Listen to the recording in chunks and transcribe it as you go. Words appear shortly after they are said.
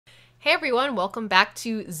Hey everyone, welcome back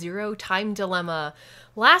to Zero Time Dilemma.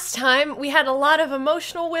 Last time, we had a lot of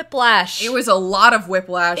emotional whiplash. It was a lot of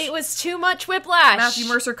whiplash. It was too much whiplash. Matthew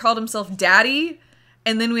Mercer called himself Daddy,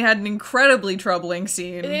 and then we had an incredibly troubling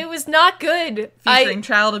scene. It was not good. Featuring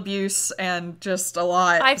child abuse and just a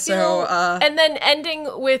lot. I feel, and then ending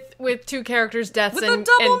with two characters' deaths. With a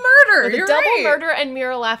double murder, With a double murder and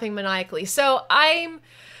Mira laughing maniacally. So I'm...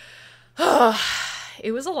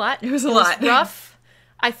 it was a lot. It was rough.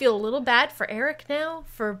 I feel a little bad for Eric now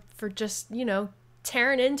for just, you know,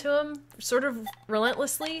 tearing into him sort of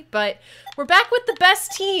relentlessly, but we're back with the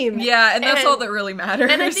best team. Yeah, and that's all that really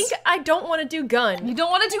matters. And I think I don't want to do gun. You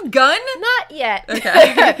don't want to do gun? Not yet.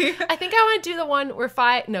 Okay. I think I want to do the one where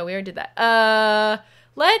no, we already did that.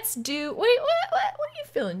 Let's do, what are you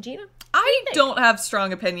feeling, Gina? I don't have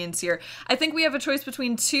strong opinions here. I think we have a choice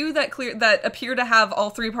between two that appear to have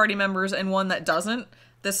all three party members and one that doesn't.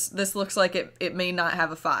 This looks like it may not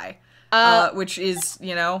have a phi, which is,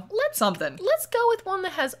 you know, something. Let's go with one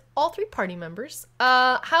that has all three party members.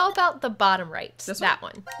 How about the bottom right? That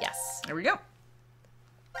one. Yes. There we go.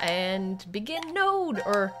 And begin node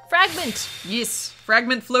or fragment. Yes.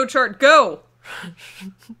 Fragment flowchart, go.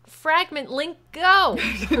 Fragment link, go.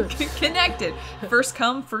 Connected. First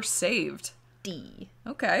come, first saved. D.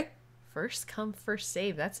 Okay. First come, first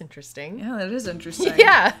save. That's interesting. Yeah, that is interesting.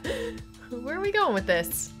 Yeah. Where are we going with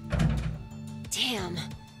this? Damn.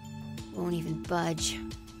 Won't even budge.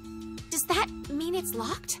 Does that mean it's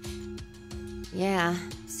locked? Yeah,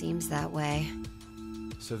 seems that way.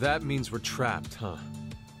 So that means we're trapped, huh?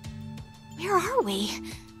 Where are we?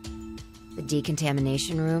 The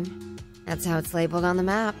decontamination room. That's how it's labeled on the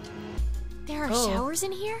map. There are showers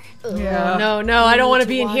in here? Yeah. No, I don't want to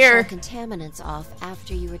be in here. Wash all contaminants off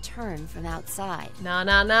after you return from outside.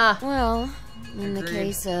 Nah. Well, in the Agreed.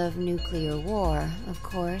 case of nuclear war, of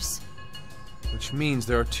course. Which means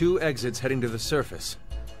there are two exits heading to the surface.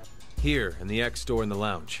 Here, and the X door in the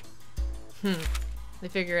lounge. They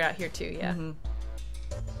figure it out here too, yeah. Mm-hmm.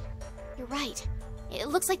 You're right. It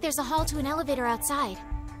looks like there's a hall to an elevator outside.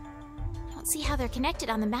 I don't see how they're connected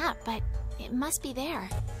on the map, but it must be there.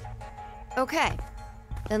 Okay,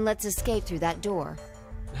 then let's escape through that door.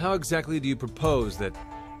 How exactly do you propose that...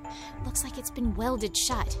 Looks like it's been welded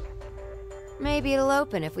shut. Maybe it'll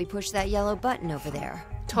open if we push that yellow button over there.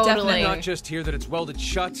 Totally. Definitely. Not just hear that it's welded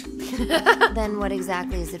shut? Then what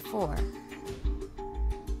exactly is it for?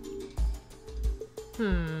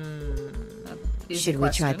 Should we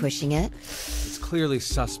try pushing it? It's clearly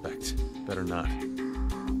suspect. Better not.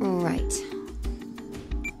 Right.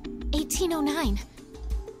 1809.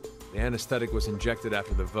 The anesthetic was injected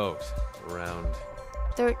after the vote. Around...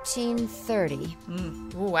 1330.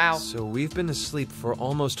 Oh, wow. So we've been asleep for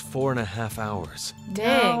almost 4.5 hours.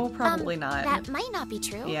 Dang. No, probably not. That might not be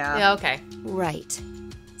true. Yeah. Yeah, okay. Right.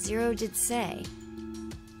 Zero did say.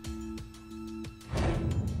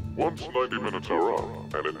 Once 90 minutes are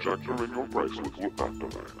up, an injector in your bracelet will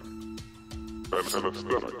activate. An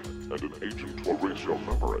anesthetic and an agent to erase your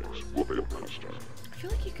memories will be administered. I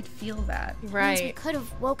feel like you could feel that. Means we Right. could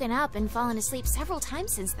have woken up and fallen asleep several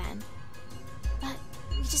times since then. But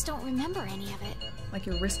we just don't remember any of it. Like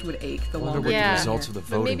your wrist would ache the Wonder longer what you the Yeah. were results of here. the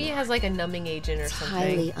But voting maybe it were. has like a numbing agent or It's something.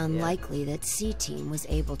 highly unlikely that C-Team was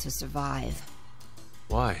able to survive.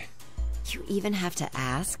 Why? You even have to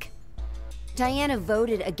ask? Diana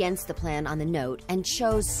voted against the plan on the note and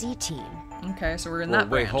chose C-Team. Okay, so we're in Whoa, that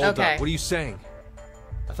wait, branch. hold Okay. up. What are you saying?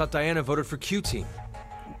 I thought Diana voted for Q-Team.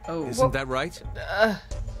 Oh. Isn't that right?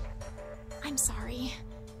 I'm sorry.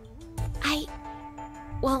 I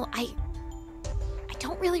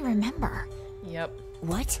don't really remember. Yep.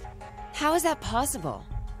 What? How is that possible?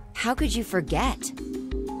 How could you forget?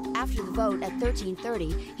 After the vote at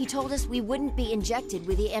 1330, he told us we wouldn't be injected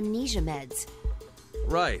with the amnesia meds.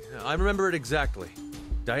 Right. I remember it exactly.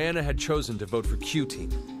 Diana had chosen to vote for Q-Team.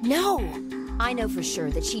 No! I know for sure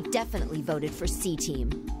that she definitely voted for C-Team.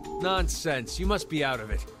 Nonsense. You must be out of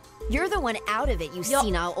it. You're the one out of it, you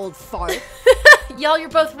senile old fart. Y'all, you're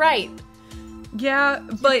both right. Yeah,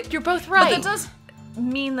 but You're both right. But that does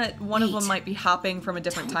mean that one of Wait. them might be hopping from a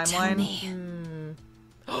different Don't tell timeline. me.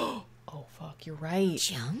 Oh, fuck, you're right.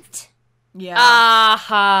 Jumped? Yeah.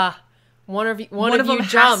 Aha. One of you them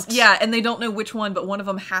jumped. Yeah, and they don't know which one, but one of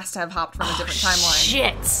them has to have hopped from a different timeline.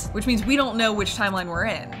 Shit. Which means we don't know which timeline we're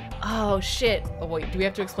in. Oh, shit. Oh, wait, do we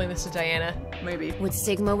have to explain this to Diana? Maybe. What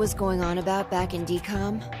Sigma was going on about back in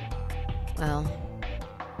DCOM? Well,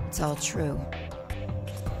 it's all true.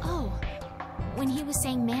 Oh, when he was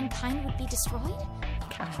saying mankind would be destroyed?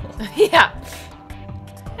 Yeah.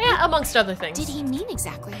 Yeah, amongst other things. Did he mean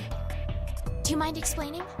exactly? Do you mind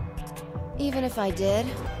explaining? Even if I did,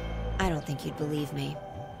 I don't think you'd believe me.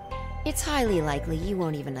 It's highly likely you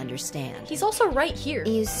won't even understand. He's also right here.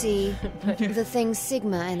 You see, the things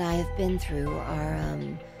Sigma and I have been through are,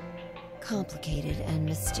 complicated and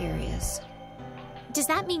mysterious. Does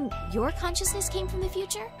that mean your consciousness came from the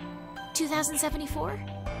future? 2074?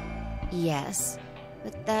 Yes,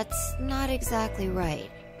 but that's not exactly right.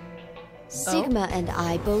 Sigma and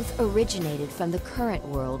I both originated from the current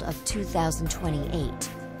world of 2028.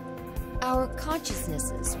 Our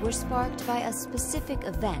consciousnesses were sparked by a specific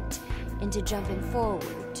event into jumping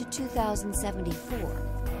forward to 2074.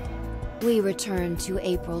 We returned to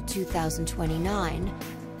April 2029,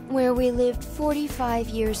 where we lived 45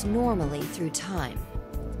 years normally through time.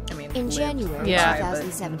 I mean, In January Yeah.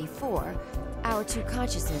 2074, our two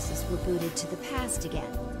consciousnesses were booted to the past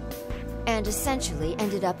again, and essentially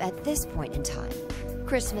ended up at this point in time,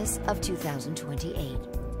 Christmas of 2028.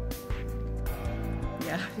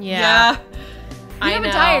 Yeah. I We have know.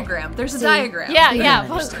 a diagram. There's a diagram. Yeah, You yeah.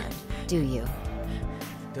 don't understand, do you?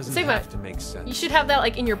 Doesn't Sigma, have to make sense. You should have that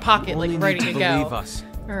like in your pocket, Only like need ready to believe go. us.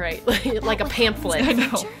 All right, like a pamphlet. I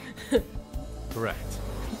know. Correct.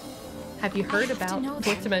 Have you heard have to about know that.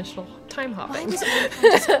 fourth-dimensional time Why hopping? was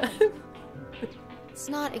it? It's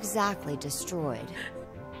not exactly destroyed.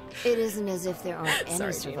 It isn't as if there aren't any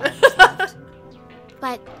Sorry, Gina. survivors left.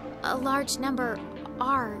 But a large number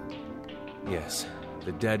are. Yes.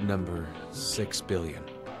 The dead number 6 billion.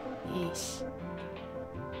 Yeesh.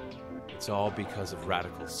 It's all because of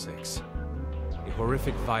Radical 6. A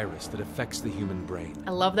horrific virus that affects the human brain.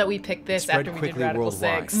 I love that we picked this Spread after we did quickly Radical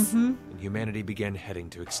worldwide. 6. And humanity began heading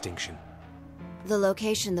to extinction. The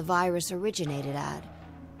location the virus originated at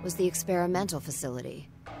was the experimental facility,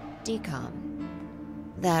 DCOM.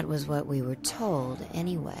 That was what we were told,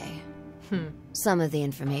 anyway. Some of the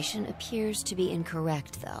information appears to be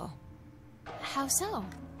incorrect, though. How so?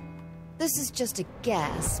 This is just a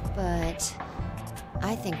guess, but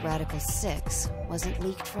I think Radical 6 wasn't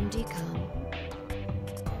leaked from DCOM.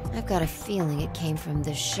 I've got a feeling it came from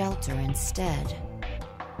this shelter instead.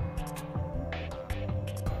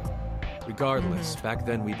 Regardless, back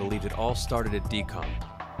then we believed it all started at DCOM.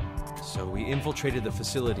 So we infiltrated the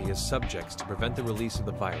facility as subjects to prevent the release of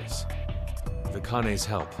the virus. With Akane's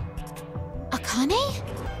help. Akane?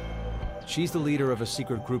 She's the leader of a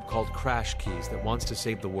secret group called Crash Keys that wants to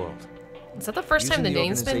save the world. Is that the first time the Using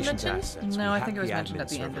name's been organization's mentioned? assets, No, we I think it hacked was the mentioned admin at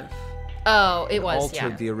the end server. of. Oh, it was, Altered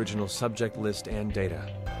yeah. the original subject list and data.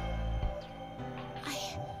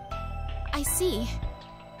 I see.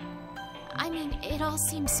 I mean, it all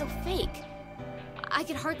seems so fake. I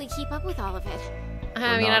could hardly keep up with all of it. I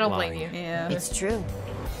We're mean, I not don't blame lying. you. Yeah. It's true.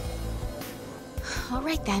 All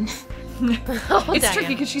right then. Oh, It's dang tricky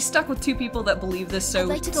it. because she's stuck with two people that believe this so I'd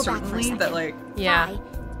like to go back for a certainly second. that, like, Yeah.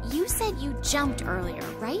 Vi, you said you jumped earlier,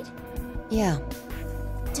 right? Yeah.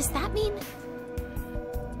 Does that mean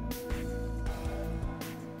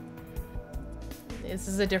This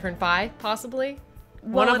is a different Vi, possibly?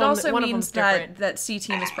 well, it also one of means them's different. that C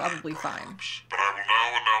team is probably fine. But I will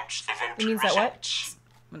now announce the voting It means that what? results.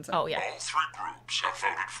 One sec. Oh, yeah. All three groups have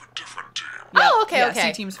voted for different teams. Oh, okay, yeah, okay.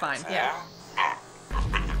 C team's fine. Yeah. None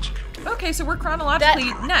have been executed. Okay, so we're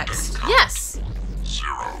chronologically next. Yes!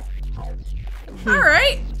 0. All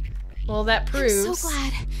right. Well, that I'm proves so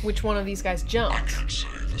glad. which one of these guys jumped. Can't say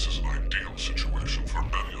this is an ideal situation for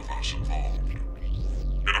many of us involved.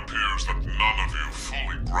 It appears that none of you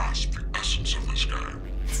fully grasp the essence of this game.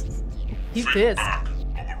 He's Think pissed. back on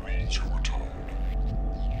the rules you were told.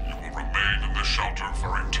 You will remain in the shelter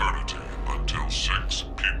for eternity until 6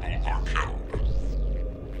 people are killed.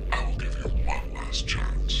 I will give you one last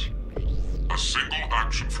chance. A single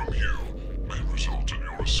action from you may result in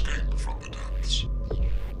your escape from the depths.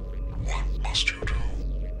 What must you do?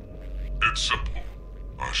 It's simple.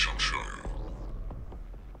 I shall show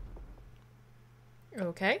you.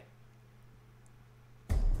 Okay.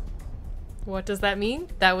 What does that mean?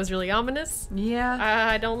 That was really ominous. Yeah.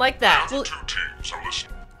 I don't like that. The two teams are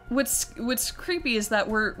listening. What's creepy is that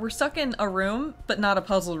we're stuck in a room, but not a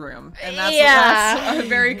puzzle room, and that's Yeah.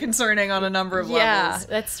 very concerning on a number of Yeah, levels.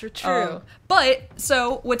 that's true. But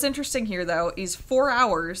so what's interesting here though is 4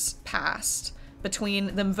 hours passed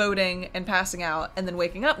between them voting and passing out and then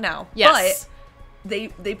waking up now. Yes. But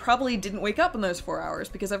they probably didn't wake up in those 4 hours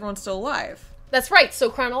because everyone's still alive. That's right. So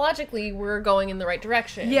chronologically, we're going in the right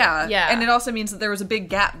direction. Yeah. Yeah. And it also means that there was a big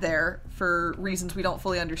gap there for reasons we don't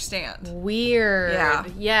fully understand. Weird. Yeah.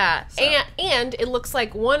 Yeah. So. And it looks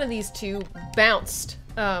like one of these two bounced.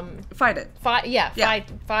 Fight it. Yeah. Yeah.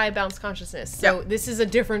 Phi bounced consciousness. So Yep. this is a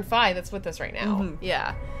different Phi that's with us right now.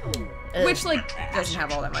 Yeah. Which like doesn't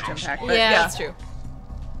have all that much impact. But Yeah, that's true.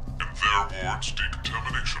 In their ward's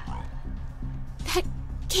decontamination room. that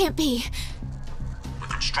can't be?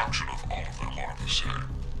 The construction of all of them are the same.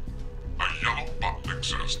 A yellow button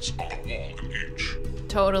exists on the wall in each.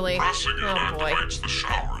 Totally. Pressing it Oh boy. activates the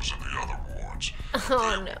showers in the other wards. Oh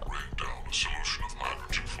They no. will rain down a solution of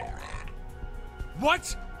hydrogen fluoride.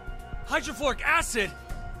 What? Hydrofluoric acid?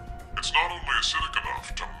 It's not only acidic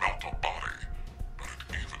enough to melt a body, but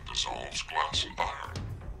it even dissolves glass and iron.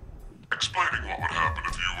 Explaining what would happen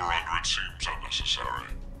if you were under it seems unnecessary.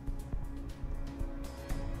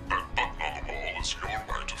 That button on the wall is your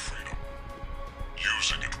way to freedom.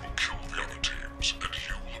 Using it will kill the other teams, and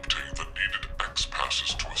you will obtain the needed X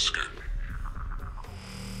passes to escape.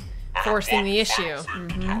 Forcing the issue.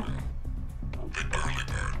 The early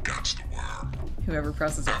bird gets the worm. Whoever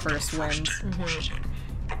presses it first After the wins. team pushes it,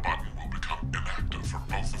 the button will become inactive for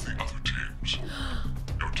both of the other teams.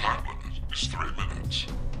 Your time limit is 3 minutes.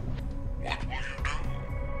 What will you do?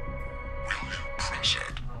 Will you press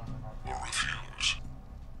it or refuse?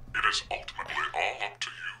 It is ultimately all up to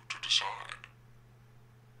you to decide.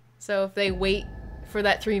 So if they wait for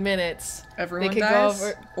that 3 minutes, Everyone they could dies? go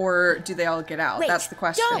over. Or do they all get out? Wait, That's the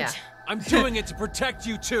question. don't! Yeah. I'm doing it to protect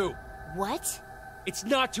you too. What? It's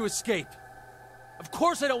not to escape. Of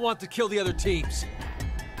course I don't want to kill the other teams.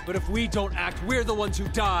 But if we don't act, we're the ones who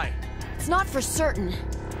die. It's not for certain.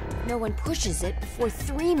 No one pushes it before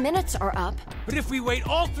 3 minutes are up. But if we wait,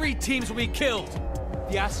 all 3 teams will be killed.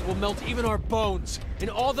 The acid will melt even our bones, and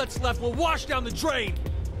all that's left will wash down the drain.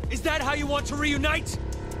 Is that how you want to reunite?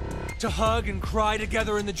 To hug and cry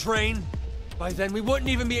together in the drain? By then, we wouldn't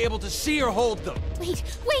even be able to see or hold them. Wait,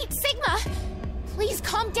 Sigma! Please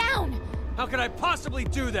calm down! How could I possibly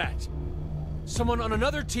do that? Someone on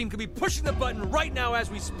another team could be pushing the button right now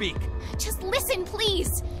as we speak. Just listen,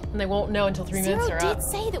 please! And they won't know until 3 minutes Zero are up. did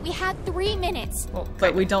say that we had 3 minutes. Well,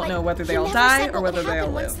 But we don't know whether they all die or whether they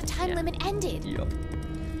all once live. the time limit ended.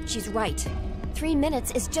 She's right. 3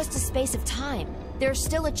 minutes is just a space of time. There's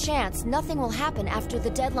still a chance nothing will happen after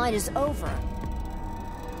the deadline is over.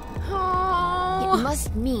 Oh. It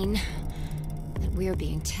must mean that we're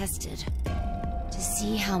being tested to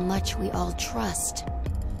see how much we all trust.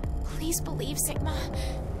 Please believe, Sigma.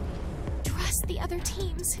 Trust the other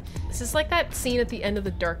teams. This is like that scene at the end of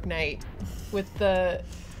The Dark Knight with the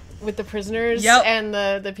prisoners Yep. and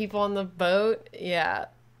the people on the boat. Yeah.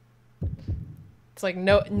 It's like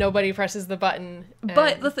nobody presses the button.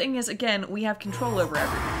 But and- the thing is, again, we have control over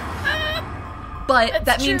everything. But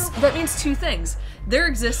That's that means two things. There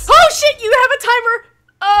exists. Oh shit, you have a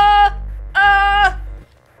timer!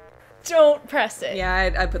 Don't press it. Yeah,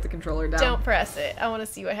 I put the controller down. Don't press it. I want to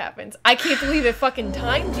see what happens. I can't believe it fucking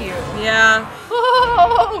timed you. Yeah,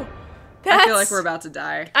 Oh! That's, I feel like we're about to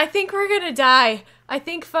die. I think we're gonna die. I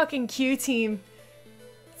think fucking Q team.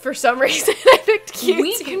 For some reason, I picked Q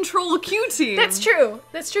We team. control a Q team. That's true.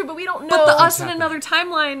 That's true, but we don't know. But the us in another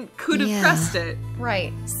timeline could have Yeah. pressed it.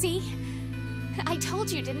 Right. See? I told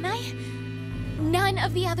you, didn't I? None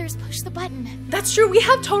of the others pushed the button. That's true. We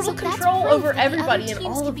have total So that's control proof over that the everybody other in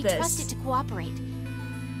teams all can of be this. trusted to cooperate.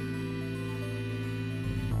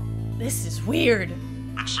 This is weird.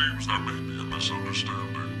 It seems there may be a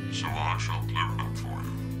misunderstanding, so I shall clear it up for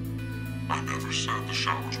you. I never said the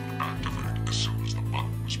showers would activate as soon as the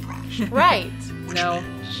button was pressed. Right. Which No.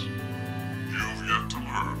 means you've yet to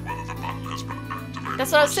learn whether the button has been activated.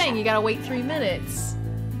 That's what I was by saying. You someone. gotta wait 3 minutes.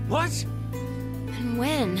 What? And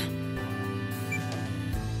when?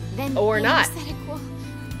 Then Or the not. anesthetic will...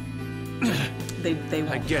 They I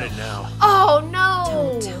won't. get it now. Oh no!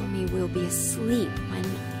 Don't tell me we'll be asleep when...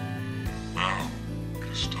 Now, it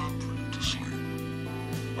is time for you to sleep.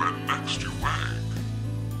 When next you wake,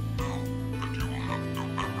 know that you will have no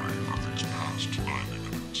memory of these past 90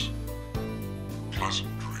 minutes.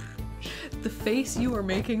 Pleasant dreams. The face you are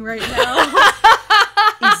making right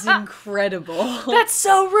now is incredible. That's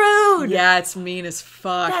so rude. Yeah, it's mean as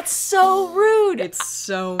fuck. That's so rude. It's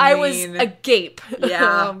so mean. I was agape.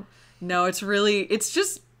 Yeah. No, it's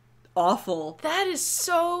just awful. That is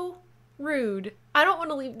so rude. I don't want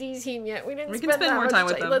to leave these team yet. We didn't. We can spend spend that more much time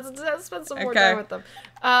with them. Let's spend some more Okay. time with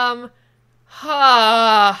them.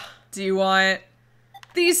 Do you want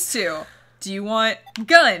these two? Do you want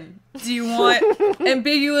gun? Do you want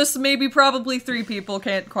ambiguous, maybe probably 3 people,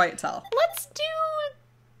 can't quite tell. Let's do.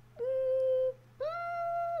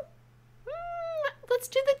 Let's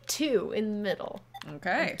do the 2 in the middle.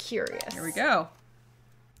 Okay. Curious. Here we go.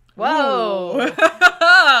 Whoa. Ooh.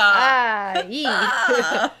 Yee.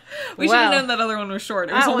 We should have known that other one was short.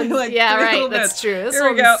 It was That only one's- like yeah, 3 right. little That's bits. true. This Here we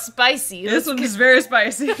one's go. spicy. This one is very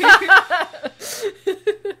spicy.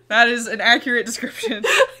 That is an accurate description.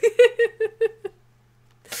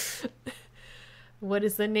 What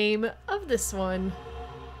is the name of this one?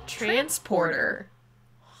 Transporter.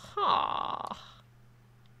 Ha.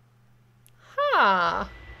 Ah.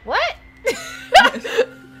 What?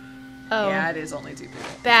 Oh. Yeah, it is only 2 people.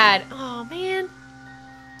 Bad. Oh, man.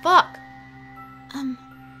 Fuck.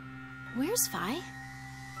 Where's Vi?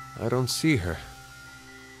 I don't see her.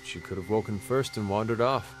 She could have woken first and wandered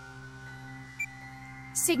off.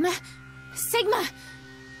 Sigma? Sigma!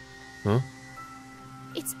 Huh?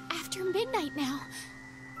 It's after midnight now.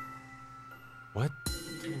 What?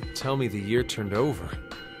 Don't tell me the year turned over.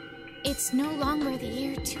 It's no longer the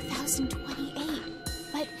year 2028,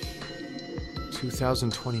 but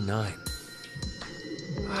 2029.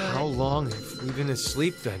 How long have we been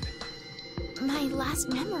asleep then? my last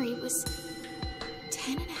memory was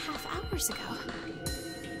 10 and a half hours ago.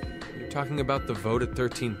 You're talking about the vote at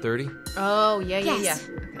 1330? Oh, yeah. Yes.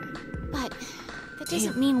 Okay. But that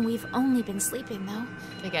doesn't mean we've only been sleeping, though.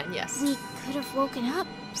 Again, yes. We could have woken up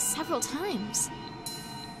several times.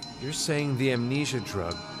 You're saying the amnesia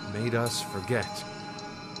drug made us forget.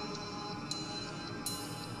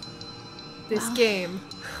 This game.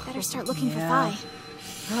 Better start looking for Yeah. Vi.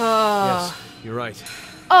 Oh. Yes, you're right.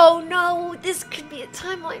 Oh no, this could be a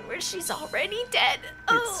timeline where she's already dead.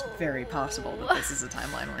 It's Oh. very possible that this is a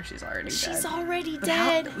timeline where she's already dead. She's already But how-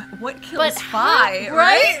 dead. what kills But Vi, how-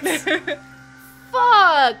 right?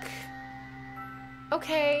 Fuck.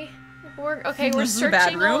 Okay. We're This is a searching.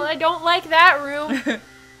 bad room. I don't like that room.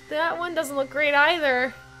 That one doesn't look great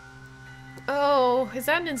either. Oh, is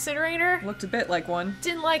that an incinerator? Looked a bit like one.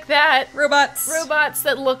 Didn't like that. Robots. Robots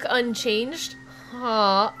that look unchanged.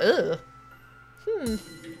 Aw, ugh.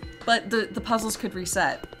 But the puzzles could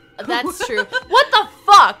reset. That's true. What the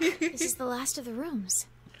fuck? This is the last of the rooms.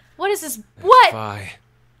 What is this? What? Vi,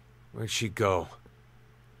 where'd she go?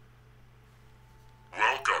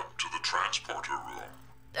 Welcome to the transporter room.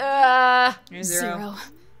 Zero.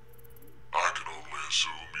 I can only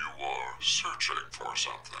assume you are searching for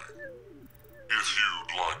something. If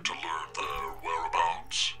you'd like to learn their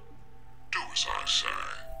whereabouts, do as I say.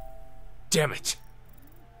 Damn it!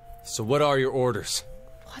 So what are your orders?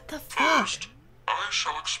 What the fuck? First, I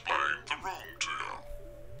shall explain the room to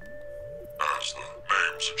you. As the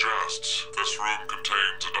name suggests, this room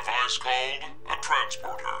contains a device called a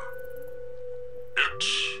transporter. It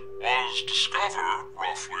was discovered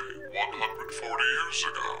roughly 140 years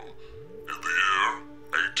ago, in the year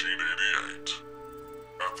 1888,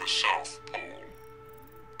 at the South Pole.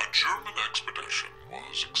 A German expedition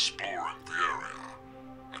was exploring the area.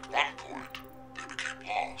 At one point, they became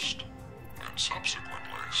lost, and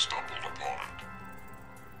subsequently stumbled upon it.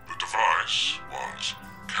 The device was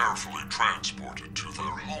carefully transported to their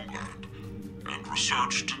homeland and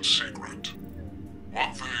researched in secret.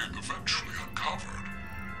 What they eventually uncovered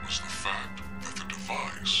was the fact that the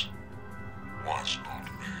device was not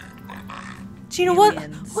made by man. Gina, what?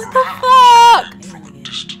 Aliens. What the Perhaps fuck? it came from a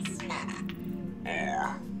distant planet,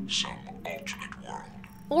 or some alternate world.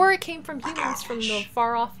 Or it came from humans from the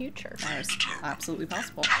far off future. That's absolutely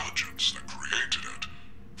possible. Intelligence that created it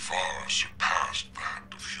far surpassed that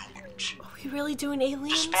of humans. Are we really doing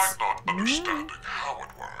aliens? Despite not understanding how it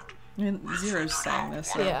worked, And Zero's saying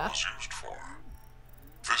this. what Yeah. it was used for.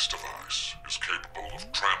 This device is capable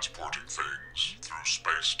of transporting things through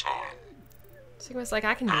space-time. Sigma's like,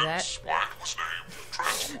 I can do that. That's why it was named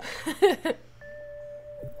Transport.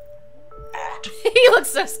 But He looks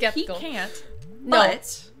so He skeptical. can't, No.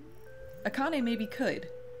 but Akane maybe could.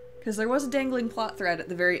 Because there was a dangling plot thread at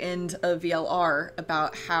the very end of VLR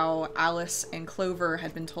about how Alice and Clover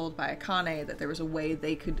had been told by Akane that there was a way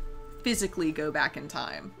they could physically go back in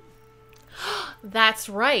time. That's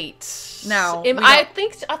right. Now, I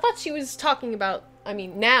thought she was talking about. I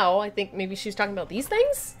mean, now I think maybe she was talking about these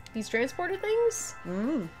things, these transporter things.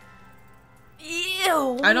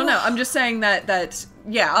 Ew. I don't know. I'm just saying that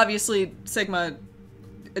yeah, obviously Sigma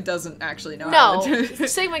doesn't actually know No, how to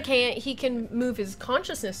Sigma can't. He can move his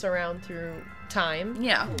consciousness around through time.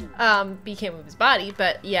 Yeah. He can't move his body,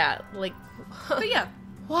 but yeah, like. But yeah,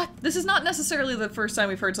 What? this is not necessarily the first time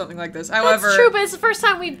we've heard something like this. That's However, true, but it's the first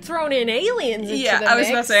time we've thrown in aliens into yeah, the I was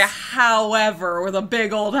about mix. to say however with a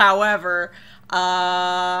big old however.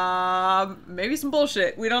 Maybe some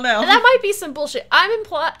bullshit. We don't know. That might be some bullshit.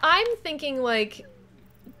 I'm thinking like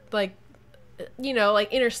you know,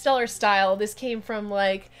 like Interstellar style. This came from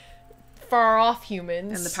like far off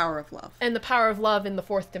humans And the power of love. and the power of love in the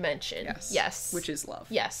fourth dimension. Yes. Yes. Which is love.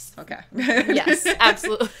 yes. Okay. Yes,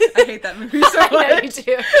 absolutely. I hate that movie so I know much. you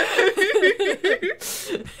do.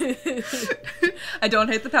 I don't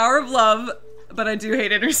hate the power of love. but I do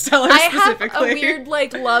hate Interstellar I have specifically. a weird,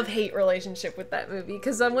 like, love-hate relationship with that movie,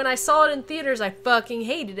 because when I saw it in theaters, I fucking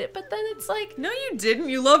hated it, but then it's like... No, you didn't.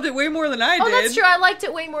 You loved it way more than I did. Oh, that's true. I liked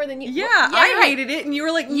it way more than you. Yeah, Well, I right. hated it, and you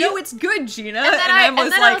were like, no, it's good, Gina. And, I I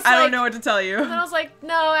was like, I don't know what to tell you. And I was like,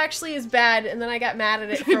 no, actually it's bad, and then I got mad at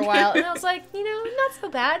it for a while, and I was like, you know, not so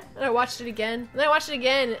bad. And I watched it again, and I watched it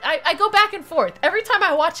again. I go back and forth. Every time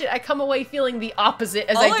I watch it, I come away feeling the opposite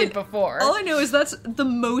as I did before. All I know is that's the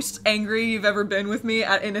most angry you've ever been with me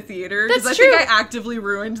in a theater. Because I true. think I actively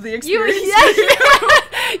ruined the experience.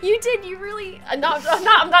 You did. You really. I'm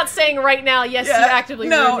not saying right now. Yes, you actively.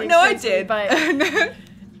 ruined the I experience, did. But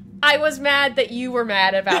I was mad that you were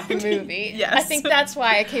mad about the movie. Yes. I think that's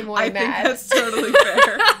why I came away mad. I think that's totally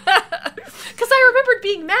fair. Because I remembered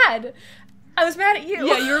being mad. I was mad at you.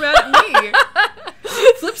 Yeah, you were mad at me.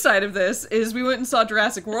 Flip side of this is we went and saw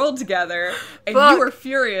Jurassic World together, and you were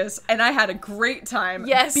furious, and I had a great time.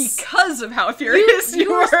 Yes. Because of how furious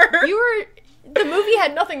you were. You were. The movie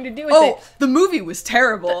had nothing to do with it. The movie was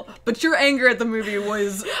terrible, but your anger at the movie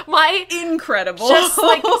was incredible. Just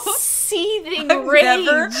like seething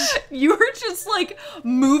rage. You were just like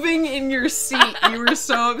moving in your seat. You were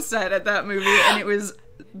so upset at that movie, and it was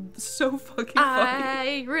so fucking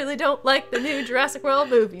funny. I really don't like the new Jurassic World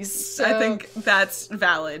movies. So I think that's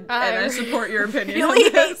valid, and I support your opinion really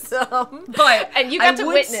on this. hate them. But and you got to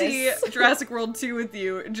would witness see Jurassic World 2 with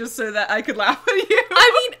you just so that I could laugh at you.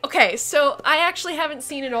 I mean, okay, so I actually haven't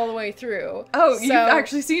seen it all the way through. Oh, so, you've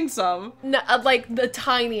actually seen some? No, like the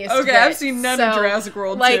tiniest Okay, bit. I've seen none of Jurassic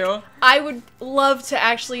World 2. I would love to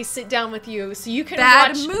actually sit down with you so you can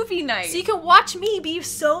watch movie night. So you can watch me be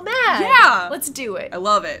so mad. Yeah. Let's do it. I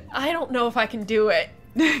love it. I don't know if I can do it.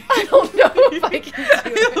 I don't know if I can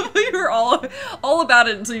do it. You were all about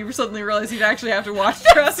it until you suddenly realized you'd actually have to watch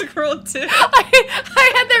Jurassic World 2.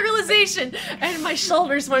 I had that realization, and my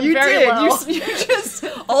shoulders went very low. You just,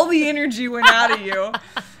 all the energy went out of you.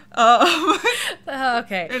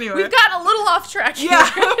 Okay. Anyway. We've gotten a little off track here.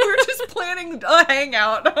 Yeah, we're just planning a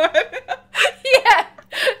hangout. Yeah.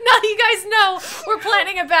 Now you guys know we're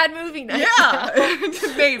planning a bad movie night. Yeah.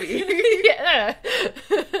 Maybe. Yeah.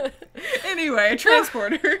 Anyway,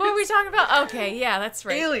 transporters. What were we talking about? Okay, yeah, that's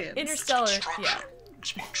right. Aliens. Interstellar. Structure Yeah.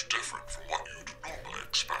 is much different from what you'd normally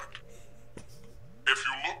expect. If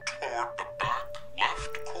you look toward the back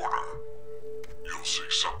left corner, you'll see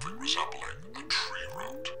something resembling a tree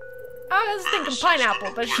root. I was thinking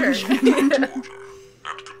pineapple, but sure. This is the transporter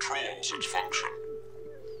and controls its function.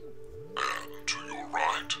 And to your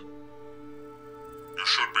right, you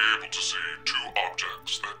should be able to see two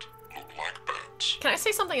objects that look like beds. Can I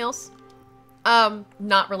say something else?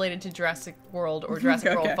 Not related to Jurassic World or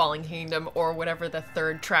Jurassic World Fallen Kingdom or whatever the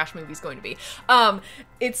third trash movie is going to be.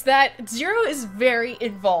 It's that Zero is very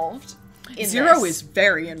involved in Zero this. is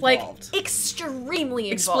very involved. Like,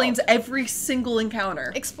 extremely involved. Explains every single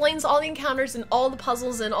encounter. Explains all the encounters and all the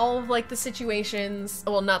puzzles and all of, like, the situations.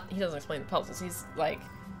 Well, he doesn't explain the puzzles. He's, like,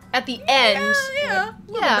 at the end.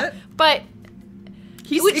 Yeah. But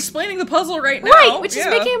he's explaining the puzzle right now. Right, which is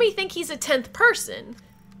making me think he's a 10th person.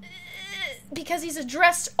 Because he's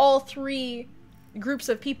addressed all three groups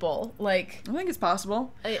of people. Like, I think it's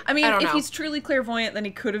possible. I mean, if he's truly clairvoyant, then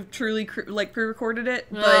he could have truly pre-recorded it.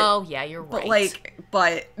 But, oh, yeah, you're right.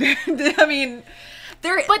 But I mean, they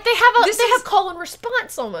have call and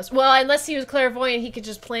response almost. Well, unless he was clairvoyant, he could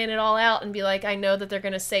just plan it all out and be like, I know that they're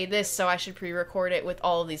gonna say this, so I should pre-record it with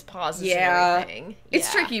all of these pauses and everything.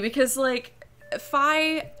 It's tricky because, like,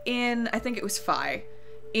 I think it was Phi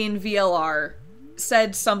in VLR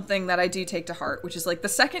said something that I do take to heart, which is like the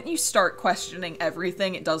second you start questioning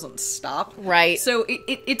everything, it doesn't stop. Right. So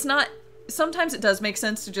it's not. Sometimes it does make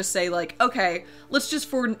sense to just say like, okay, let's just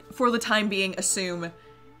for the time being assume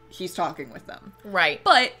he's talking with them. Right.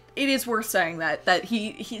 But it is worth saying that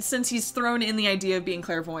he since he's thrown in the idea of being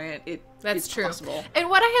clairvoyant, it's true. Possible.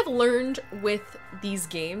 And what I have learned with these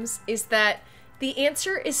games is that the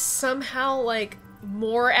answer is somehow like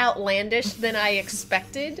more outlandish than I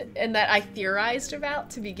expected and that I theorized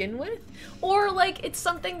about to begin with. Or like it's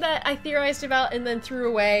something that I theorized about and then threw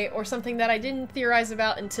away, or something that I didn't theorize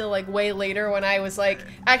about until like way later when I was like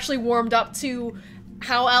actually warmed up to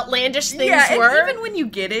how outlandish things were. And even when you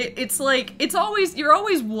get it, it's like you're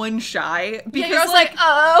always one shy because you're like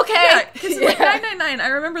okay. Yeah, because like 999. I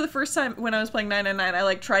remember the first time when I was playing 999, I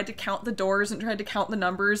like tried to count the doors and tried to count the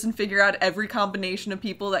numbers and figure out every combination of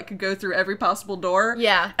people that could go through every possible door.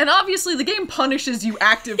 Yeah. And obviously the game punishes you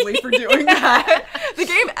actively for doing that. The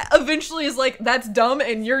game eventually is like, that's dumb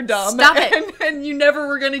and you're dumb. Stop it. And you never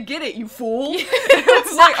were gonna get it, you fool.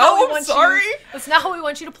 It's like, oh, I'm sorry. That's not how we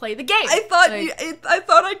want you to play the game. I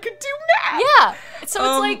thought I could do math. Yeah. So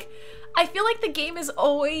it's like, I feel like the game is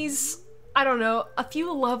always, I don't know, a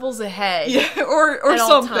few levels ahead. Yeah, or at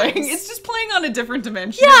all something. times. It's just playing on a different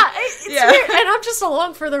dimension. Yeah, it's weird, and I'm just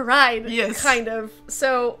along for the ride, Yes. kind of.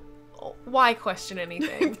 So, why question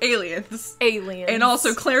anything? Aliens. Aliens. And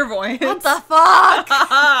also clairvoyance. What the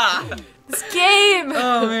fuck? This game!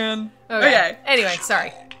 Oh, man. Okay. Anyway,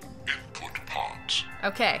 sorry. Input pods.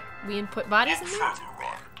 Okay, we input bodies in there? Further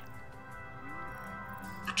ride.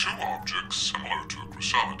 The two objects similar to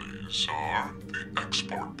chrysalides are the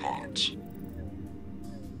export pods. In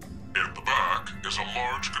the back is a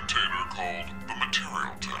large container called the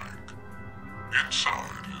material tank.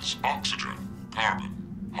 Inside is oxygen,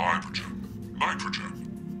 carbon, hydrogen, nitrogen.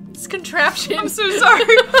 It's contraption. I'm so sorry.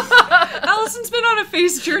 Allison's been on a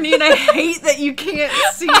face journey, and I hate that you can't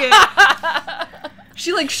see it.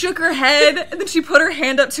 She, like, shook her head, and then she put her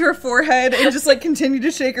hand up to her forehead and just, like, continued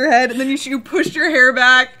to shake her head, and then you pushed your hair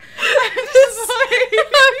back.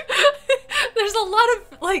 There's a lot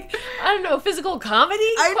of, like, I don't know, physical comedy?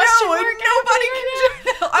 I question know, mark and nobody can do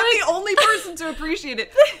that. I'm the only person to appreciate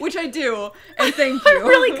it, which I do, and thank you. I'm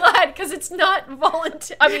really glad, because it's not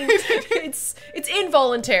voluntary. I mean, it's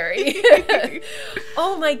involuntary.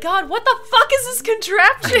 Oh my god, what the fuck is this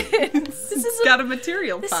contraption? It's got a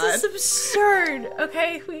material This pod. is absurd.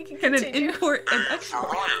 Okay, we can And continue. an import and A export.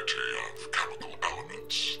 variety of chemical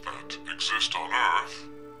elements that exist on Earth,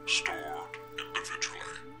 stored individually.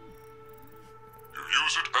 You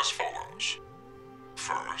use it as follows.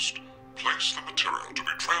 First, place the material to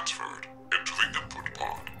be transferred into the input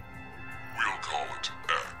pod. We'll call it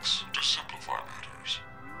X to simplify matters.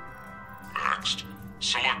 Next,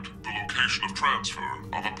 select the location of transfer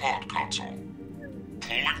on the pod console.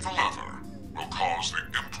 Pulling the lever will cause the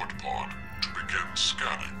input pod to begin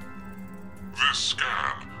scanning. This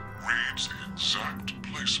scan reads the exact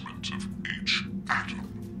placement of each atom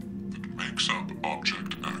that makes up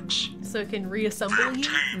Object X. So it can The reassemble you?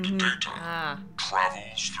 obtained data Ah.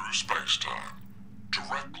 travels through space-time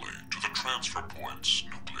directly to the transfer point's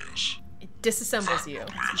nucleus. It disassembles you.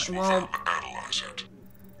 Nucleus will Well- then analyze it.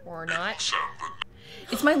 Or not. Send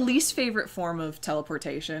the It's my least favorite form of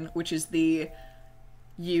teleportation, which is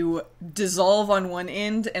you dissolve on one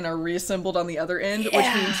end and are reassembled on the other end, which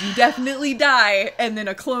means you definitely die, and then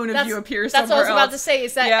a clone of you appears somewhere else. That's what I was about to say,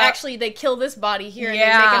 is that Yeah. actually they kill this body here and they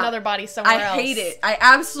Yeah. make another body somewhere else. I hate it. I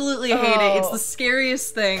absolutely hate it. It's Oh. the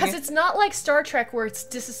scariest thing. Because it's not like Star Trek where it's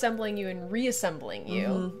disassembling you and reassembling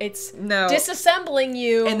you. It's No. disassembling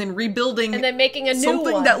you and then rebuilding and then making a new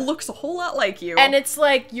something one. that looks a whole lot like you. And it's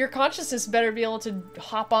like your consciousness better be able to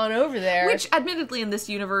hop on over there. Which, admittedly, in this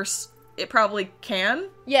universe, it probably can,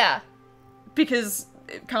 yeah. because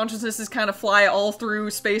consciousnesses kind of fly all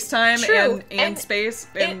through space-time True. and space.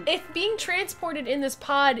 And If being transported in this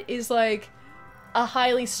pod is like a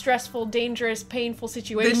highly stressful, dangerous, painful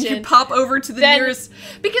situation, then you pop over to the then- nearest...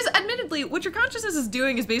 Because, admittedly, what your consciousness is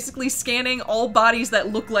doing is basically scanning all bodies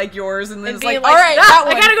that look like yours, and then and it's being like, like, alright, that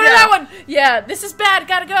one! I gotta go to yeah. that one! Yeah, this is bad,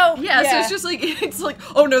 gotta go! Yeah, so it's just like, it's like,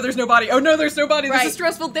 oh no, there's nobody, oh no, there's nobody, this Right. is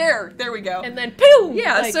stressful, there we go. And then, pew!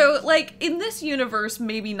 Yeah, Like, so, like, in this universe,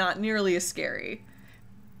 maybe not nearly as scary.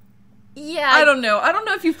 yeah, I don't know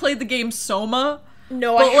if you've played the game Soma,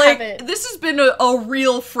 No, but, I like, haven't. this has been a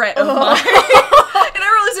real fret of mine. And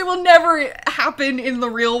I realize it will never happen in the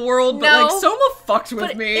real world, but, No. like, Soma fucked with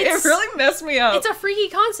But me. it's- It really messed me up. It's a freaky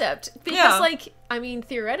concept because, Yeah. like, I mean,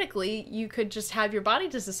 theoretically, you could just have your body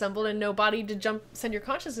disassembled and no body to send your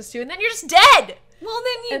consciousness to, and then you're just dead. Well,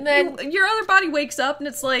 And then, then- your other body wakes up and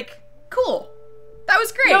it's like, cool, that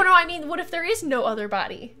was great. No, I mean, what if there is no other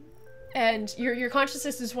body, and your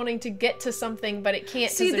consciousness is wanting to get to something, but it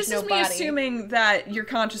can't See, because this there's is no me body. assuming that your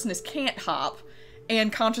consciousness can't hop,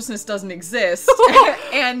 and consciousness doesn't exist,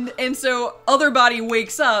 and so other body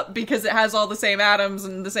wakes up because it has all the same atoms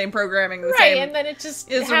and the same programming, the Right, same. and then it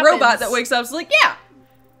just It's a happens. robot that wakes up. It's like, yeah,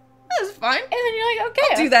 that's fine. and then you're like, okay,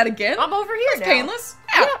 I'll do that again. I'm over here It's now. painless.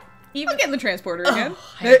 Yeah, Even I'll get in the transporter again.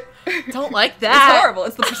 I don't like It's that. horrible.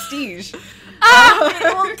 It's the prestige.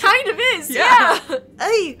 Well, it kind of is. Yeah. Yeah.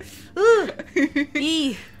 Ay, ugh,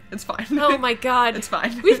 ee. It's fine. Oh my god. It's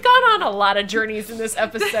fine. We've gone on a lot of journeys in this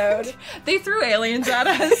episode. They threw aliens at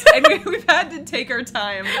us, and we've had to take our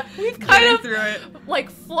time. We've getting kind of through it.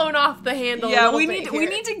 like flown off the handle. a Yeah, little we bit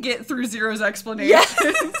need here. to get through Zero's explanation. Yes.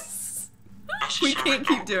 We necessary can't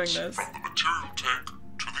keep doing elements this. From the material tank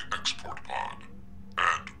to the export pod,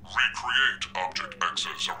 and recreate Object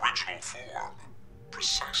X's original form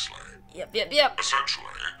precisely. Yep. Essentially,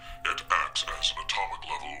 it acts as an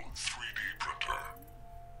atomic-level 3D printer.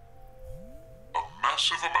 A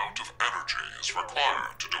massive amount of energy is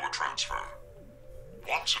required to do a transfer.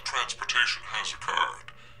 Once a transportation has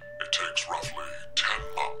occurred, It takes roughly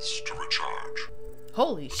 10 months to recharge.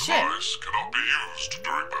 Holy The shit. device cannot be used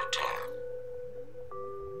during that time.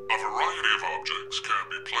 A variety of objects can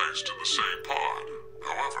be placed in the same pod.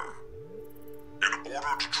 However, in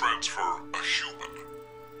order to transfer a human,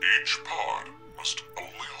 each pod must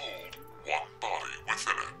only hold one body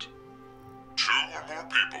within it. 2 or more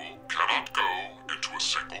people cannot go into a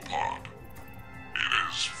single pod. It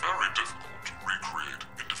is very difficult to recreate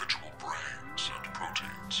individual brains and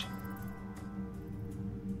proteins.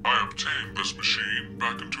 I obtained this machine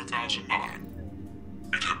back in 2009.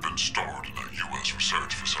 It had been stored in a U.S.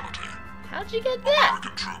 research facility. How'd you get that?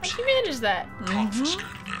 American troops How'd you had manage that?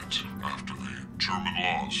 confiscated it after the German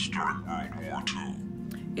loss during World War II.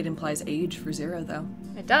 It implies age for Zero, though.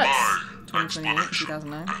 It does. My 2028, explanation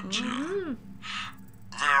 2009. ends here.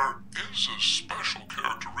 There is a special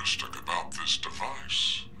characteristic about this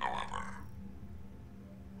device, however.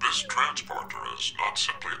 This transporter is not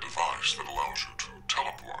simply a device that allows you to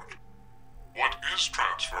teleport. What is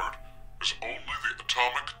transferred is only the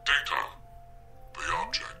atomic data. The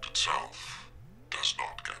object itself does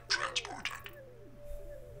not get transported.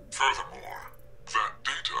 Furthermore, that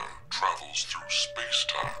data travels through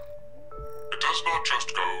space-time. It does not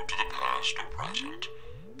just go to the past or present,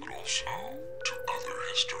 but also to other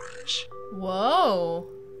histories. Whoa.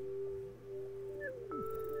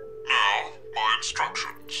 Now, my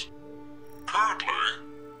instructions. Currently,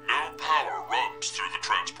 no power runs through the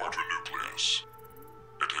transporter nucleus.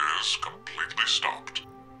 It is completely stopped.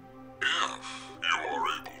 If you are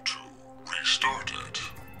able to restart it,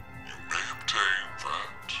 you may obtain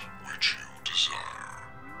that which you desire.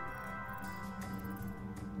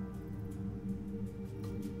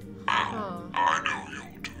 Well, I know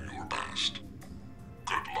you'll do your best.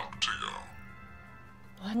 Good luck to you.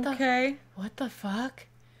 What the fuck?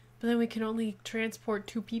 But then we can only transport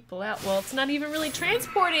 2 people out. Well, it's not even really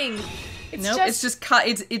transporting. It's Nope, it's just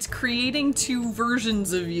it's creating 2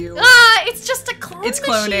 versions of you. It's just a clone It's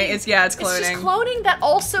cloning. machine. It's cloning. It's just cloning that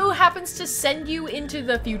also happens to send you into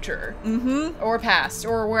the future. Mm-hmm. Or past,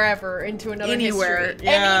 or wherever, into another Anywhere, history.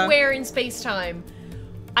 yeah. Anywhere in space-time.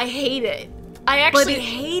 I hate it. I actually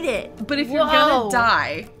hate it. But if you're gonna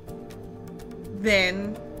die,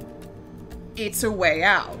 then it's a way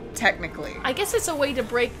out, technically. I guess it's a way to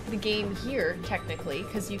break the game here, technically,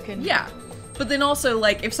 because you can... Yeah. But then also,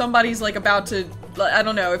 like, if somebody's, like, about to... I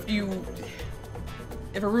don't know, if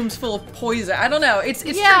a room's full of poison... I don't know. It's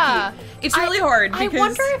tricky. It's really hard, because... I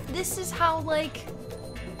wonder if this is how, like...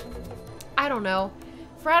 I don't know.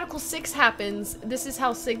 If Radical 6 happens, this is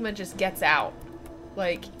how Sigma just gets out.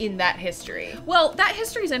 Like, in that history. Well, that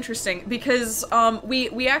history is interesting, because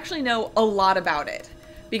we actually know a lot about it.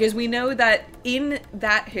 Because we know that in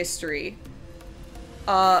that history,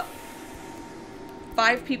 5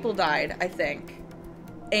 people died, I think,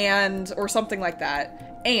 or something like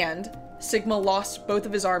that, and Sigma lost both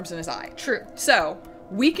of his arms and his eye. True. So,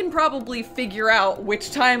 we can probably figure out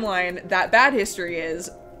which timeline that bad history is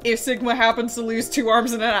if Sigma happens to lose 2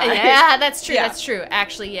 arms and an eye. Yeah, that's true, Yeah. that's true.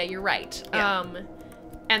 Actually, yeah, you're right. Yeah.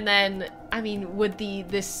 And then, I mean, would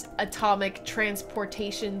this atomic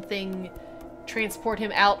transportation thing transport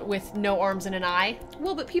him out with no arms and an eye?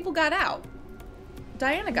 Well, but people got out.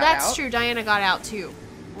 Diana got out. That's true, Diana got out too.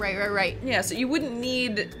 Right. Yeah, so you wouldn't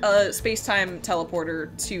need a space-time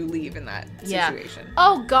teleporter to leave in that situation.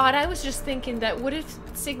 Oh god, I was just thinking that what if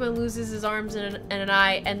Sigma loses his arms and an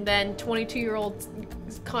eye, and then 22-year-old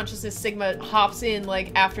consciousness Sigma hops in,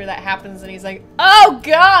 like, after that happens, and he's like, oh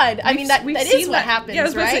god! I mean, that is what happens, yeah, I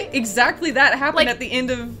was about to right? say, exactly that happened Like, at the end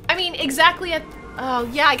of... I mean, exactly at... Oh,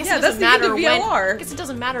 yeah, I guess it doesn't that's the matter end of VR. I guess it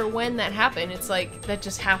doesn't matter when that happened. It's like, that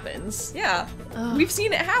just happens. Yeah. We've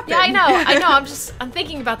seen it happen. Yeah, I know. I'm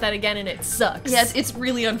thinking about that again, and it sucks. Yes, it's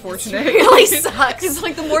really unfortunate. It really sucks. It's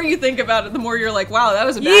like, the more you think about it, the more you're like, wow, that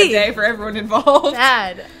was a bad day for everyone involved.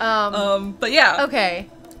 Bad. But yeah. Okay.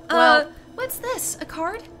 Well, what's this? A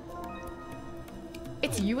card?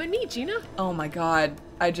 it's you and me, Gina. Oh my god.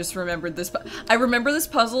 I just remembered this. I remember this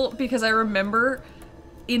puzzle because I remember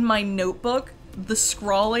in my notebook the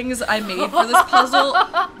scrawlings I made for this puzzle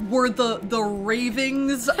were the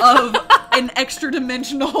ravings of an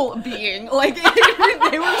extra-dimensional being. Like,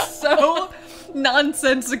 they were so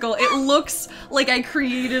nonsensical. It looks like I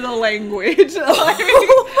created a language.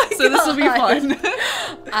 So this will be fun.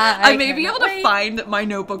 I may be able to find my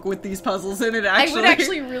notebook with these puzzles in it, actually. I would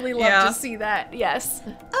actually really love to see that, yes.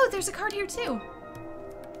 Oh, there's a card here, too.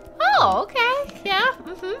 Oh, okay. Yeah.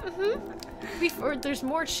 Before there's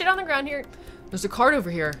more shit on the ground here. There's a card over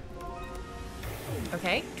here.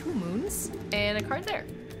 Okay, 2 moons and a card there.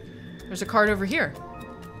 There's a card over here.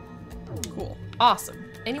 Cool. Awesome.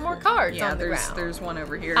 Any more cards Yeah, on the ground? there's one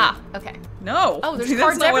over here. Ah, okay. No. Oh, there's See,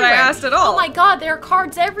 cards that's not everywhere. what I asked at all. Oh my god, there are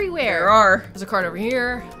cards everywhere. There are. There's a card over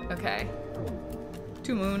here. Okay.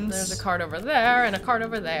 2 moons. There's a card over there and a card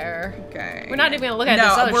over there. Okay. We're not even gonna look at this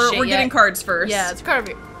other shit we're yet. getting cards first. Yeah, there's a card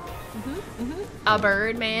over here. A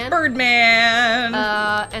Birdman. Birdman.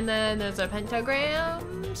 And then there's a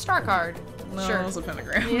pentagram star card. No, Sure. it's a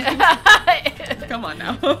pentagram. Yeah. Come on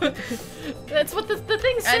now. That's what the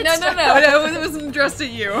thing said. No, it wasn't addressed at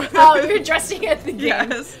you. Oh, you're addressing it at the game.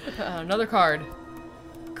 Yes. Another card.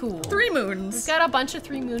 Cool. 3 moons. We've got a bunch of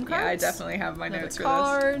 3 moon cards. Yeah, I definitely have my Another notes for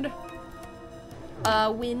card.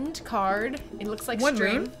 Wind card. It looks like One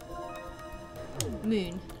string.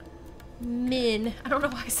 Moon. Min. I don't know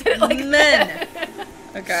why I said it like Men. that.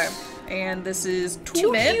 Okay. And this is 2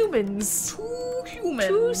 Two men. humans. 2 humans.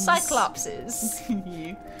 2 cyclopses.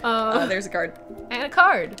 There's a card. And a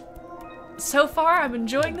card. So far, I'm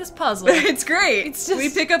enjoying this puzzle. It's great. It's just- we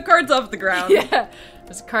pick up cards off the ground. Yeah.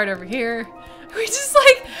 There's a card over here. We just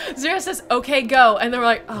like, Zero says, okay, go. And then we're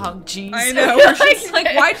like, oh, jeez. I know. We're just like,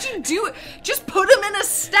 why'd you do it? Just put them in a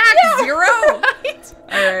stack, Zero. Right?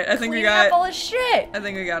 Alright, I think we Clean up got all this shit. I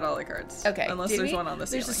think we got all the cards. Okay. Unless did there's we? one on the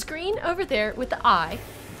ceiling. There's a screen over there with the eye.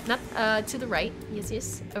 Not to the right.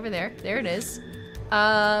 Yes. Over there. There it is.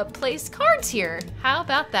 Place cards here. How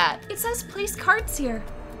about that? It says place cards here.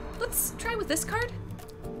 Let's try with this card.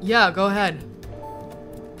 Yeah, go ahead.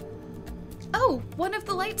 Oh, one of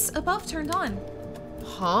the lights above turned on.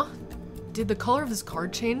 Huh? Did the color of this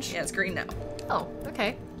card change? Yeah, it's green now. Oh,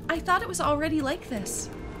 okay. I thought it was already like this.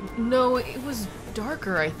 No, it was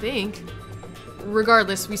darker, I think.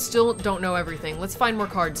 Regardless, we still don't know everything. Let's find more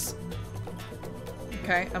cards.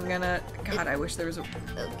 Okay, I'm gonna... God, I wish there was a...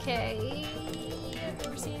 Okay. I've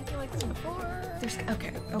never seen anything like this before. There's...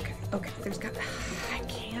 Okay. There's got... I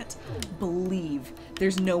can't believe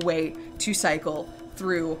there's no way to cycle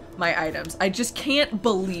through my items. I just can't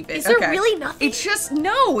believe it. Is there really nothing? It's just...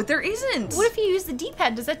 No, there isn't. What if you use the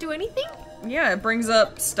D-pad? Does that do anything? Yeah, it brings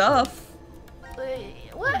up stuff.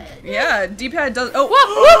 What? Yeah, D-pad does... Oh!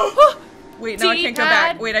 Whoa! Wait, no, I can't go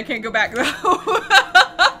D-pad. back. Wait, I can't go back, though.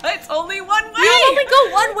 It's only one way! You only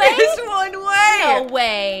go one way? It's one way! No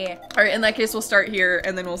way. Alright, in that case, we'll start here,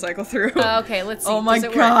 and then we'll cycle through. Okay, let's see. Oh my Does it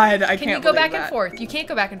work? god, I Can can't you go believe back that. and forth? You can't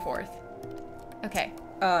go back and forth. Okay.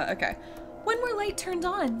 Okay. One more light turned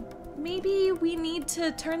on. Maybe we need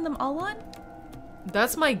to turn them all on?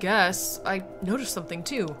 That's my guess. I noticed something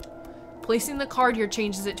too. Placing the card here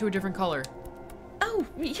changes it to a different color. Oh,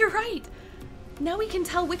 you're right. Now we can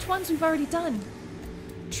tell which ones we've already done.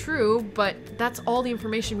 True, but that's all the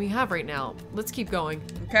information we have right now. Let's keep going.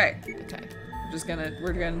 Okay. Okay.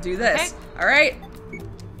 We're gonna do this. Okay. Alright.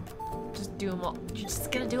 Just do them all. You're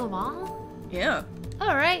just gonna do them all? Yeah.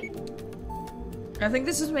 Alright. I think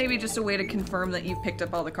this is maybe just a way to confirm that you've picked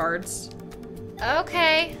up all the cards.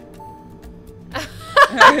 Okay.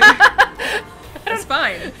 It's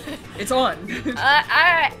fine. It's on.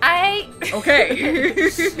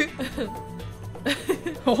 Okay.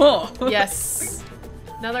 Oh. Yes.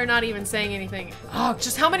 Now they're not even saying anything. Oh,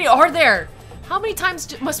 just how many are there? How many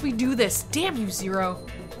times must we do this? Damn you, Zero.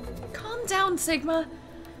 Calm down, Sigma.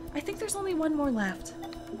 I think there's only one more left.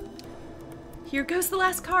 Here goes the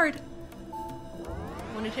last card.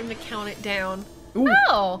 Wanted him to count it down. Ooh.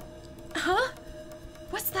 Oh. Huh?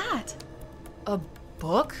 What's that? A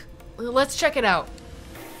book? Let's check it out.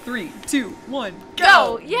 3, 2, 1,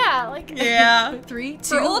 Go! Yeah, like Yeah. 3, 2,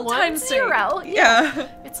 For old 1, time's sake. 0. Yeah.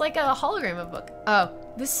 It's like a hologram of a book. Oh,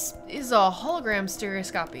 this is a hologram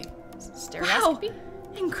stereoscopy. Stereoscopy? Wow.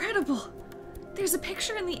 Incredible. There's a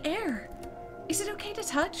picture in the air. Is it okay to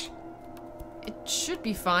touch? It should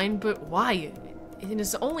be fine, but why? It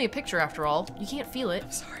is only a picture after all. You can't feel it.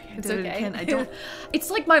 I'm sorry. I It's did it okay. again. I don't.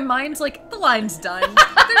 It's like my mind's like, the line's done.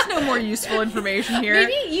 There's no more useful information here.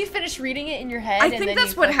 Maybe you finish reading it in your head. I and think then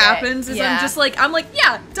that's you what click it. happens is Yeah. I'm like,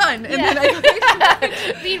 yeah, done. And Yeah. then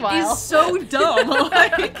I Meanwhile. He's so dumb.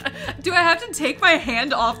 Like, do I have to take my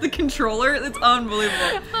hand off the controller? It's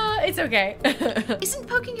unbelievable. It's okay. Isn't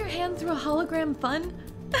poking your hand through a hologram fun?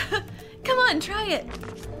 Come on, try it.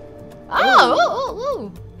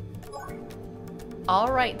 Oh!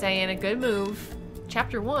 All right, Diana, good move.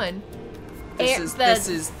 Chapter 1. This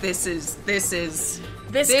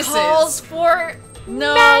calls for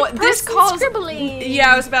No, mad this person calls. scribbling.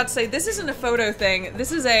 Yeah, I was about to say this isn't a photo thing.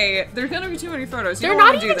 This is a. There's gonna be too many photos. You They're don't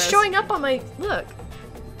not wanna even do this. showing up on my look.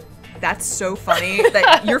 That's so funny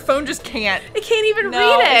that your phone just can't. I can't even No,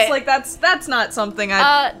 read it. it's like that's not something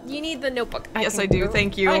I. you need the notebook. Yes, I do.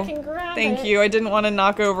 Thank you. I can grab Thank it. you. I didn't want to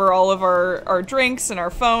knock over all of our drinks and our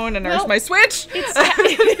phone and there's Nope. my Switch.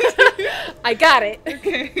 I got it.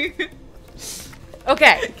 Okay.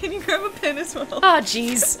 Okay. Can you grab a pen as well? Oh,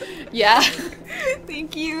 jeez. Yeah.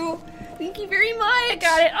 Thank you. Thank you very much. I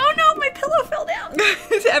got it. Oh no, my pillow fell down.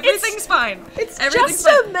 Everything's fine. Everything's just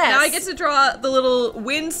a mess. Now I get to draw the little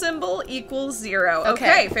win symbol equals 0.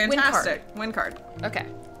 Okay, fantastic. Win card. Okay.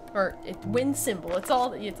 Or win symbol. It's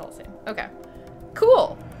all the same. Okay.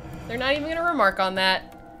 Cool. They're not even gonna remark on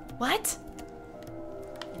that. What?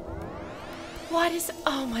 What is?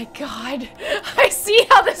 Oh my god! I see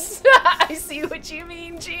how this. I see what you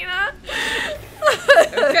mean, Gina.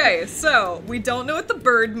 Okay, so we don't know what the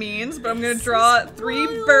bird means, but I'm gonna draw 3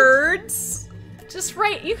 birds. Just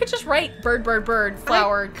write. You could just write bird, bird, bird,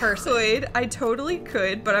 flower, cursive. I totally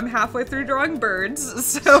could, but I'm halfway through drawing birds,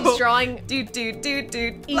 so she's drawing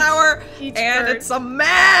flower, each and bird. it's a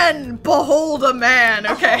man. Behold a man.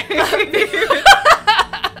 Okay.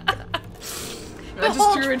 I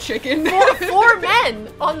just drew a chicken. Four men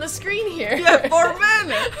on the screen here. Yeah, 4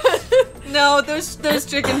 men. No, those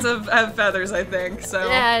chickens have feathers, I think. So.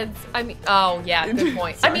 Yeah, I mean, oh yeah, good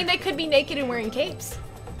point. I mean, they could be naked and wearing capes.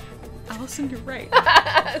 Allison, you're right.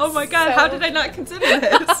 Oh my god, how did I not consider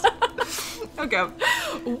this? Okay.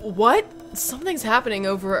 What? Something's happening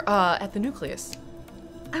over at the nucleus.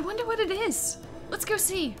 I wonder what it is. Let's go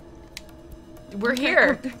see. We're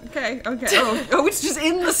here. Okay. Oh, it's just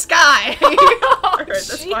in the sky. Alright,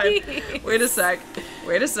 that's fine. Wait a sec.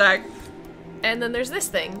 And then there's this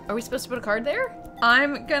thing. Are we supposed to put a card there?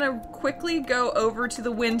 I'm gonna quickly go over to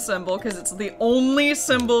the win symbol because it's the only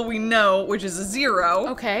symbol we know, which is a 0.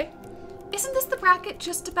 Okay. Isn't this bracket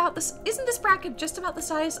just about the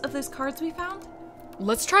size of those cards we found?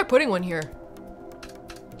 Let's try putting one here.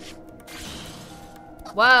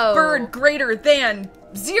 Whoa. Bird greater than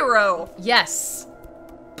 0. Yes.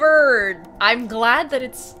 Bird. I'm glad that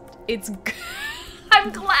it's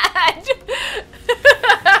I'm glad.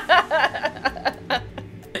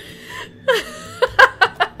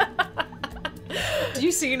 Do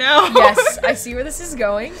you see now? Yes, I see where this is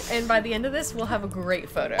going, and by the end of this, we'll have a great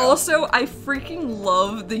photo. Also, I freaking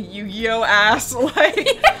love the Yu-Gi-Oh ass,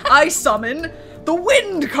 I summon the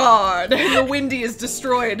wind card, and the windy is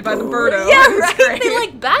destroyed by the birdo. Yeah, right? They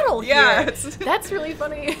like battle here. Yeah. That's really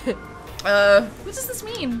funny. What does this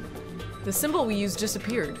mean? The symbol we used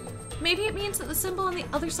disappeared. Maybe it means that the symbol on the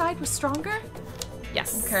other side was stronger?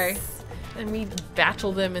 Yes. Okay. And we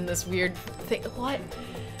battled them in this weird thing. What?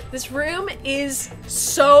 This room is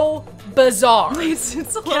so bizarre. It's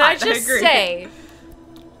a lot. Can I just say?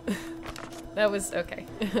 That was okay.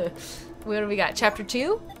 What do we got? Chapter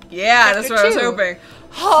 2? Yeah, that's what I was 2. hoping.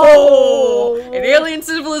 Oh! An alien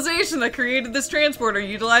civilization that created this transporter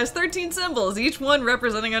utilized 13 symbols, each one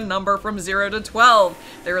representing a number from 0 to 12.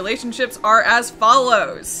 Their relationships are as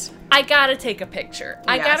follows. I gotta take a picture.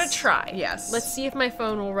 I Yes. gotta try. Yes. Let's see if my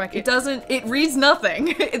phone will recognize. It reads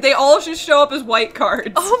nothing. They all just show up as white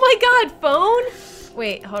cards. Oh my god, phone?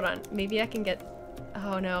 Wait, hold on. Maybe I can get...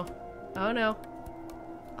 Oh no. Oh no.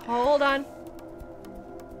 Hold on.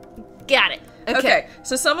 Got it. Okay,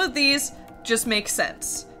 so some of these just make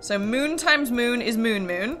sense. So moon times moon is moon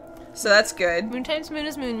moon. So that's good. Moon times moon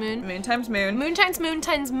is moon moon. Moon times moon. Moon times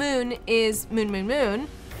moon is moon moon moon.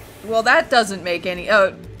 Well, that doesn't make any...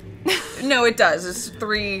 Oh, no, it does. It's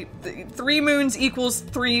 3 moons equals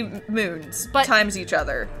 3 moons times each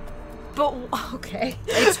other. But, okay.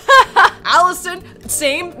 It's Allison,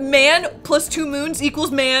 same, man plus 2 moons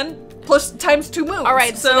equals man plus times 2 moons.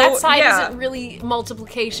 Alright, so that side isn't really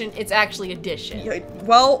multiplication, it's actually addition. Yeah,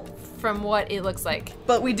 well... From what it looks like.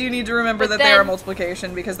 But we do need to remember that they are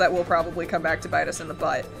multiplication because that will probably come back to bite us in the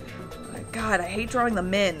butt. Oh my god, I hate drawing the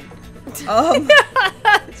men. She's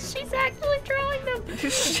actually drawing them.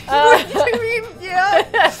 I mean,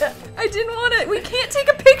 yeah. I didn't want it. We can't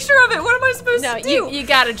take a picture of it. What am I supposed to do? No, you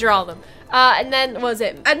gotta draw them. And then, what was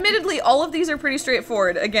it? Admittedly, all of these are pretty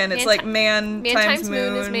straightforward. Again, it's like man times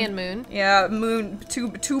moon is man moon. Yeah, moon,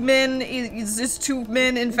 two men is 2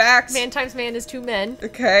 men, in fact. Man times man is 2 men.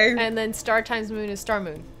 Okay. And then star times moon is star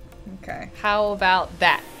moon. Okay. How about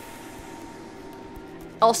that?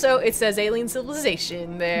 Also, it says alien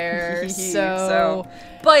civilization there, so...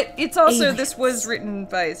 But it's also, aliens. this was written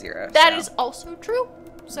by 0. That is also true.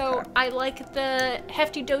 So, I like the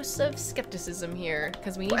hefty dose of skepticism here,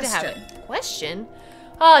 because we need to have it. Question?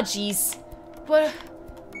 Oh, jeez. What?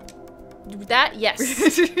 That? Yes.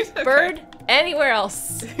 Okay. Bird? Anywhere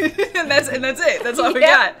else. and that's it. That's all we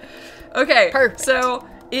got. Okay. Perfect. So,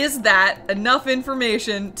 is that enough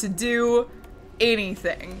information to do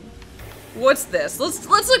anything? What's this? Let's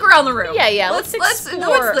look around the room. Yeah. Let's explore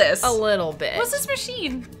what's this? a little bit. What's this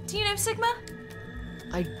machine? Do you know, Sigma?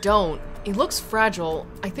 I don't. It looks fragile.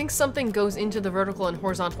 I think something goes into the vertical and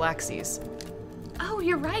horizontal axes. Oh,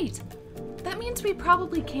 you're right. That means we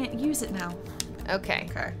probably can't use it now. Okay.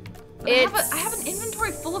 Okay. But I have an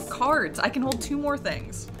inventory full of cards. I can hold 2 more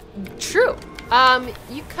things. True.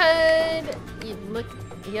 You could... look...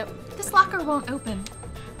 Yep. This locker won't open.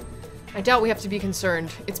 I doubt we have to be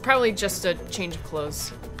concerned. It's probably just a change of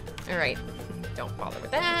clothes. Alright. Don't bother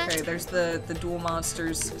with that. Okay, there's the dual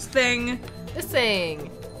monsters thing. This thing.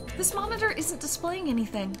 This monitor isn't displaying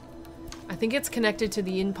anything. I think it's connected to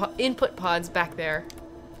the input pods back there.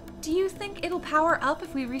 Do you think it'll power up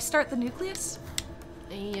if we restart the nucleus?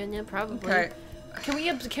 Yeah, no, probably. Okay.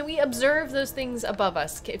 Can we observe those things above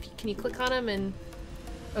us? Can you click on them and...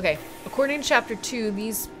 Okay. According to Chapter 2,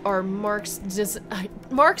 these are marks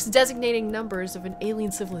designating numbers of an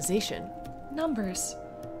alien civilization. Numbers.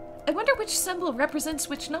 I wonder which symbol represents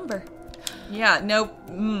which number. Yeah, nope.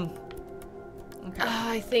 Okay.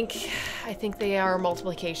 I think they are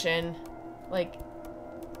multiplication. Like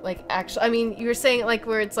actually, I mean, you were saying like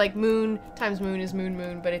where it's like moon times moon is moon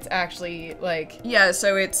moon, but it's actually like... Yeah,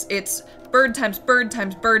 so it's bird times bird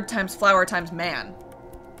times bird times flower times man.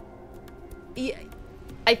 Yeah,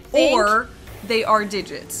 I think... Or they are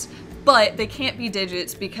digits, but they can't be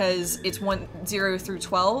digits because it's 0 through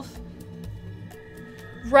 12.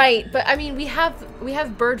 Right, but I mean, we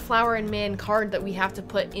have bird, flower, and man card that we have to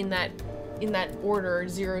put in that order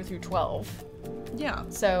 0 through 12. Yeah.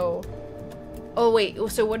 So, oh wait,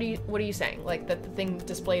 so what are you saying? Like that the thing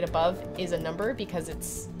displayed above is a number because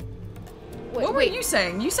it's... What were you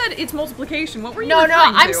saying? You said it's multiplication. What were you No,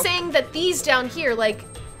 referring to? I'm saying that these down here, like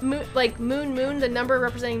moon, the number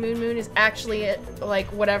representing moon is actually like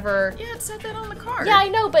whatever. Yeah, it said that on the card. Yeah, I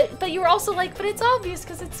know, but you were also like, but it's obvious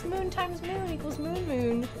because it's moon times moon equals moon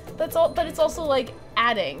moon. That's all, but it's also like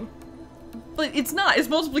adding. But it's not. It's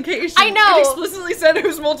multiplication. I know. It explicitly said it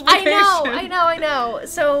was multiplication. I know.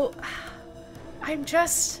 So, I'm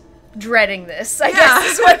just dreading this. I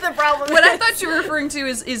guess is what the problem is. What I thought you were referring to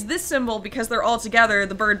is this symbol because they're all together.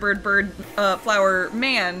 The bird, flower,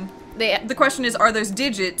 man. The question is, are those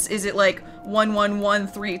digits? Is it like 1, 1, 1,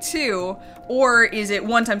 3, 2, or is it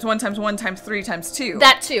 1 times 1 times 1 times 3 times 2?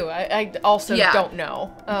 That too. I also don't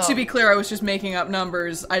know. To be clear, I was just making up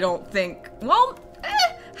numbers. I don't think. Well.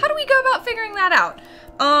 How do we go about figuring that out?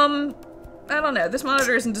 I don't know. This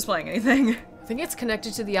monitor isn't displaying anything. I think it's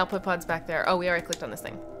connected to the output pods back there. Oh, we already clicked on this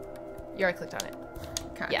thing. You already clicked on it.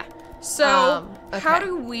 Okay. Yeah. So, okay. How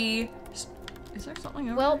do we... Is there something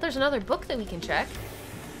over Well, there? there's another book that we can check.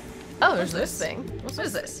 Oh, there's this thing. What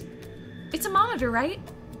is this? It's a monitor, right?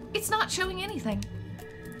 It's not showing anything.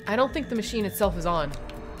 I don't think the machine itself is on.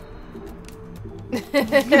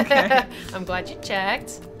 Okay. I'm glad you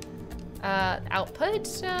checked.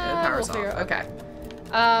 Output? Power's off. Figure, Okay.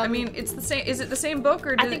 I mean, it's the same. Is it the same book,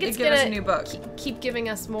 or did it give us a new book? Keep giving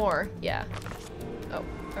us more. Yeah. Oh,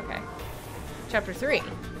 okay. Chapter 3,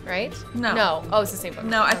 right? No. No. Oh, it's the same book.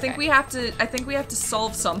 No, I think we have to. I think we have to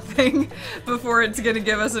solve something before it's gonna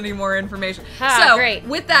give us any more information. So, great.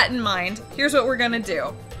 With that in mind, here's what we're gonna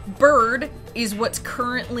do. Bird is what's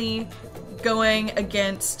currently going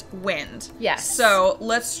against wind. Yes. So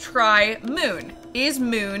let's try moon. Is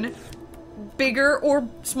moon bigger or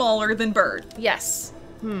smaller than bird? Yes.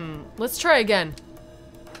 Let's try again.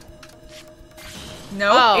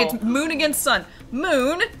 No, Oh. it's moon against sun.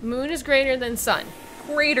 Moon Moon is greater than sun.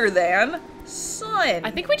 greater than sun.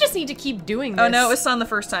 I think we just need to keep doing this. Oh no, it was sun the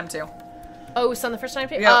first time too. Oh, it was sun the first time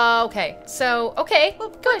too? Yeah. Okay. So, okay. Well,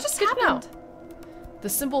 good. just Good to know. happened? The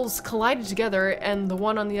symbols collided together and the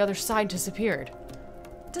one on the other side disappeared.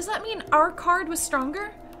 Does that mean our card was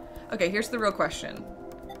stronger? Okay, here's the real question.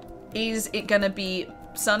 Is it gonna be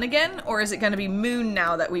sun again, or is it gonna be moon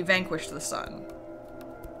now that we vanquished the sun?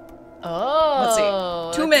 Oh. Let's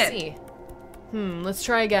see. Two men. See. Let's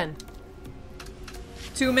try again.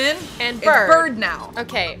 2 men? And It's bird. bird now.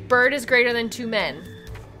 Okay, bird is greater than 2 men,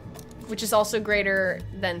 which is also greater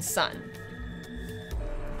than sun.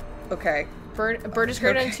 Okay. Bird is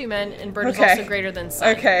greater than 2 men, and bird is Okay. also greater than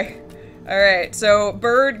sun. Okay. Alright, so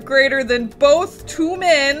bird greater than both 2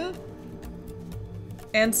 men.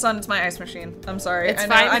 And sun is my ice machine. I'm sorry. It's I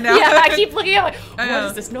know, fine. I know. Yeah, I keep looking at it like, I know. what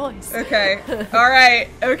is this noise? Okay. Alright.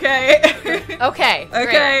 Okay. Okay.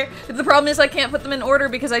 Okay. The problem is I can't put them in order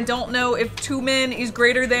because I don't know if 2 men is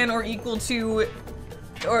greater than or equal to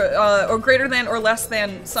or greater than or less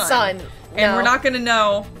than sun. Sun. And No. we're not gonna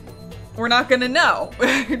know. We're not gonna know.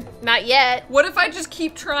 Not yet. What if I just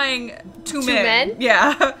keep trying 2 2 men? men?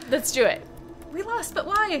 Yeah. Let's do it. We lost, but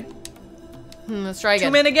why? Let's try again.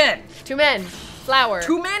 2 men again. 2 men. Flower.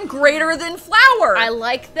 2 men greater than flower. I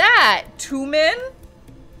like that. 2 men?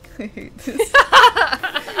 I hate this.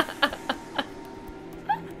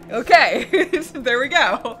 Okay. There we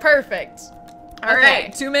go. Perfect. All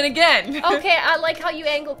right, 2 men again. Okay, I like how you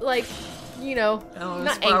angled, like, you know, Oh,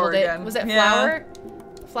 not flower angled it. again. Was it Yeah. flower?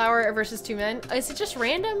 Flower versus 2 men? Is it just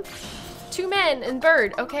random? 2 men and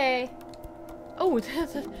bird. Okay. Oh,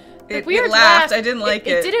 the It weird laughed. laugh. I didn't like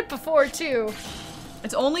it. It did it before too.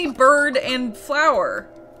 It's only bird and flower.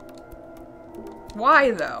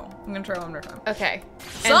 Why though? I'm gonna try one more time. Okay.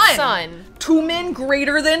 Sun. And sun. 2 men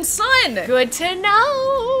greater than sun. Good to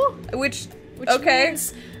know. Which Okay.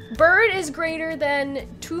 Means bird is greater than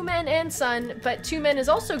 2 men and sun, but 2 men is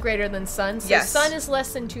also greater than sun, so Yes. sun is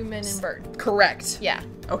less than 2 men and bird. Correct. Yeah.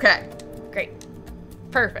 Okay. Great.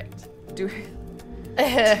 Perfect. Do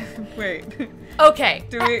wait. Okay.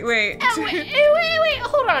 Do we wait? Wait,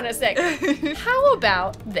 hold on a sec. How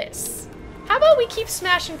about this? How about we keep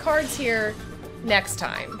smashing cards here next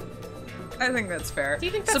time? I think that's fair. Do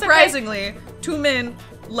you think that's surprisingly 2 men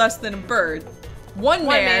less than a bird? One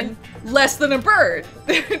man less than a bird.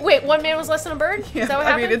 Wait, 1 man was less than a bird? Yeah, Is that what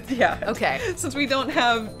I happened? mean, it's, yeah. Okay. Since we don't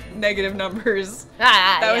have negative numbers,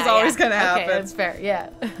 that was always gonna happen. Okay, that's fair. Yeah.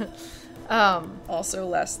 Also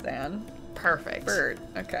less than Perfect. bird.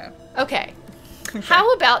 Okay. Okay.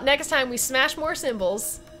 How about next time we smash more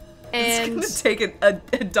symbols and It's gonna take a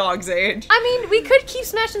dog's age. I mean, we could keep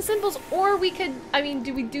smashing symbols, or we could. I mean,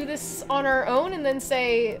 do we do this on our own and then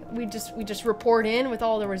say we just report in with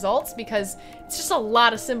all the results, because it's just a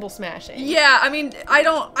lot of symbol smashing. Yeah, I mean, I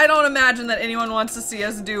don't imagine that anyone wants to see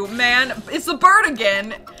us do. Man, it's the bird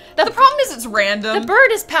again. The problem is it's random. The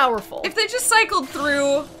bird is powerful. If they just cycled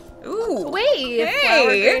through. Ooh. Wait, hey. flower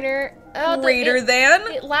greater. Greater than.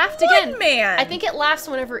 It laughed 1 again. man. I think it laughs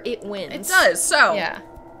whenever it wins. It does. So. Yeah.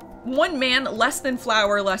 1 man less than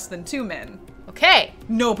flower less than 2 men. Okay.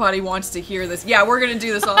 Nobody wants to hear this. Yeah, we're gonna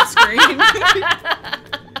do this off screen.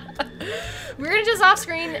 We're gonna do this off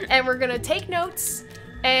screen, and we're gonna take notes.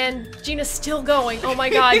 And Gina's still going. Oh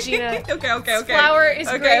my god, Gina. Okay. Flower is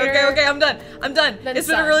greater. Okay, I'm done. It's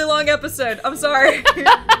been a really long episode. I'm sorry.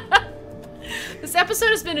 This episode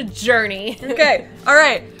has been a journey. Okay,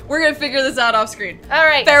 alright. We're gonna figure this out off screen.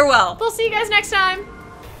 Alright. Farewell. We'll see you guys next time.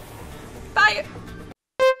 Bye.